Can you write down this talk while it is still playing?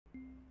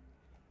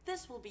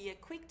This will be a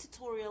quick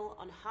tutorial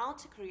on how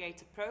to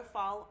create a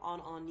profile on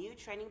our new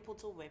training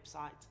portal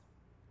website.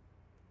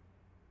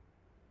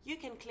 You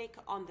can click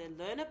on the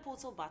Learner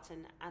Portal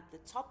button at the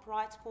top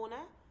right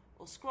corner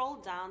or scroll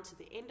down to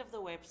the end of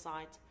the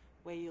website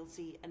where you'll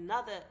see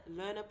another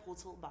Learner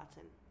Portal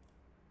button.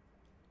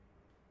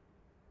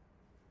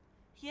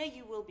 Here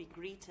you will be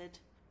greeted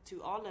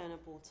to our Learner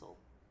Portal.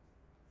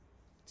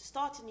 To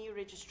start a new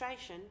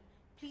registration,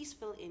 please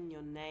fill in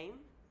your name,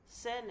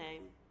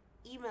 surname,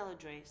 email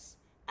address,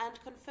 and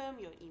confirm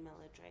your email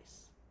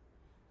address.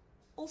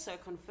 Also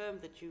confirm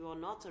that you are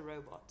not a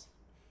robot.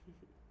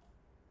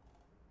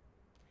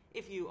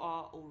 If you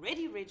are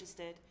already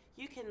registered,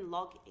 you can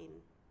log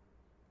in.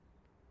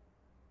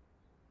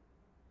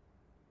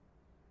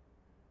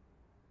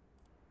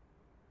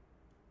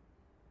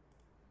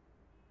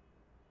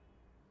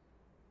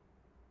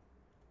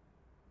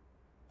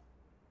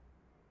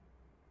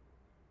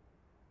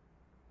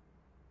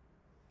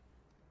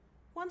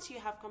 Once you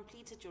have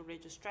completed your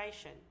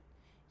registration,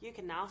 you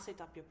can now set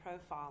up your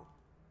profile.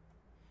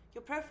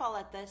 Your profile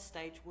at this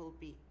stage will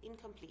be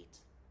incomplete.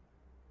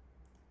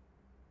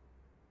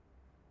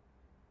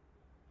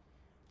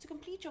 To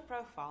complete your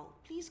profile,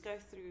 please go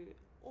through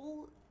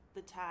all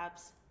the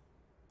tabs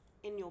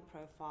in your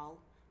profile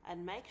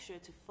and make sure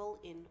to fill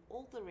in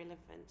all the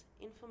relevant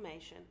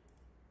information.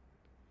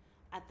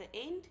 At the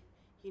end,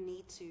 you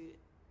need to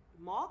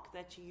mark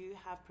that you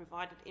have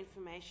provided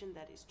information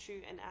that is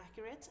true and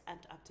accurate and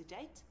up to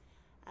date,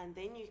 and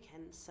then you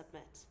can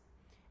submit.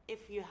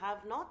 If you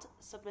have not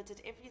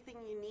submitted everything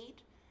you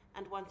need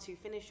and want to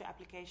finish your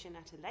application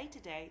at a later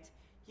date,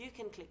 you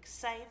can click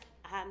Save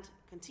and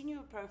continue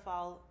your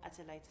profile at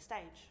a later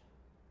stage.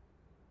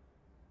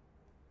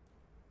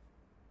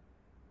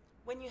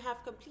 When you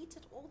have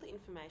completed all the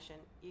information,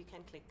 you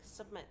can click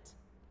Submit.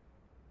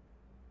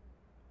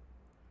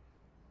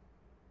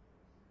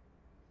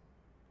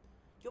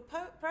 Your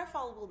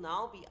profile will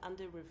now be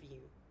under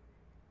review.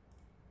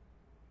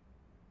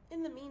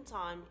 In the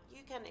meantime,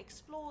 you can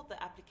explore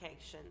the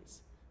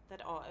applications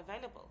that are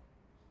available.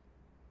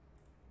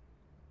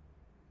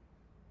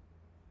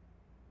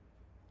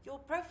 Your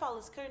profile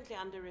is currently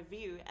under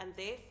review and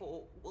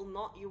therefore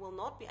you will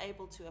not be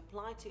able to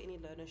apply to any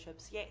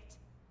learnerships yet.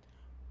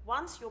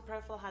 Once your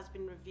profile has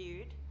been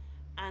reviewed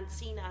and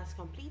seen as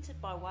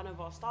completed by one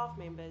of our staff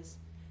members,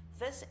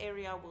 this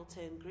area will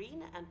turn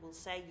green and will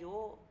say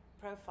your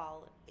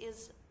profile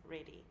is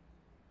ready.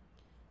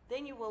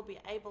 Then you will be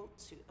able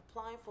to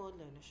apply for a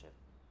learnership.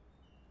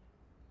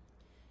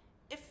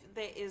 If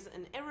there is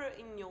an error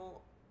in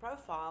your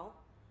profile,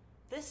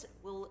 this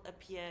will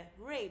appear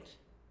red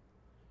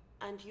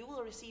and you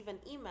will receive an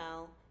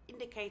email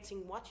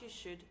indicating what you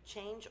should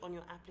change on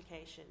your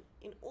application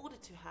in order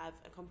to have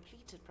a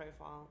completed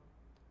profile.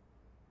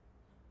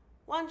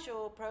 Once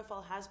your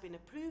profile has been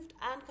approved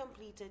and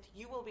completed,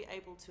 you will be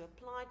able to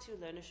apply to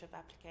learnership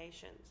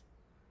applications.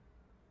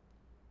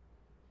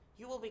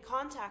 You will be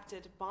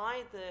contacted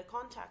by the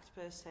contact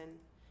person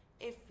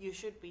if you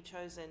should be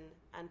chosen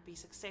and be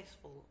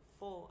successful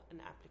for an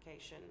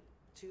application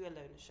to a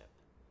learnership.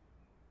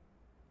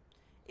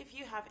 If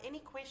you have any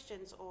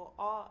questions or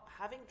are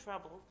having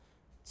trouble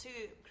to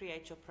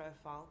create your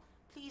profile,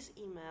 please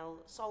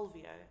email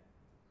solvio